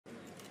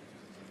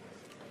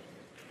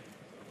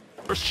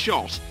first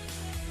shot,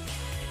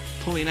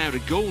 pulling out a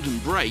golden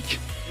break.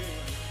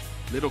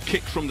 Little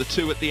kick from the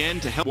two at the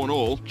end to help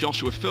 1-all.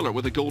 Joshua Filler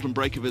with a golden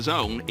break of his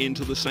own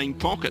into the same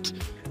pocket.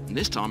 And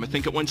this time I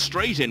think it went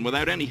straight in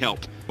without any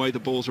help. The way the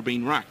balls are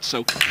being racked.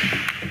 So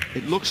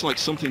it looks like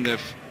something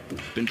they've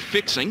been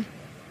fixing.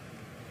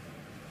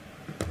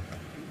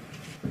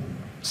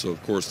 So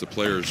of course the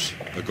players,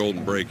 a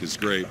golden break is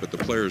great, but the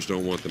players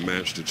don't want the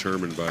match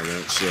determined by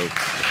that. So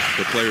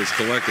the players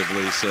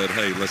collectively said,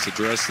 hey, let's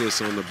address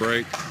this on the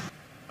break.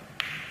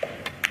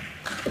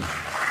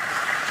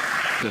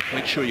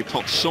 Make sure you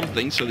pot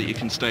something so that you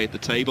can stay at the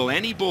table.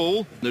 Any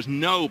ball, there's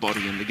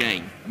nobody in the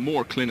game.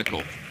 More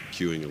clinical.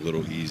 Cueing a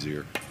little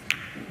easier.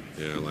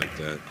 Yeah, I like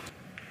that.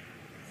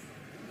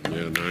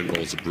 Yeah,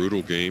 9-ball's a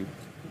brutal game.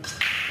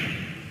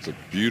 It's a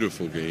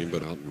beautiful game,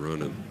 but out and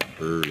running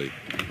early.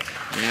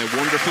 Yeah,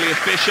 wonderfully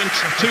efficient.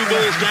 2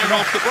 balls down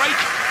off the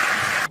break.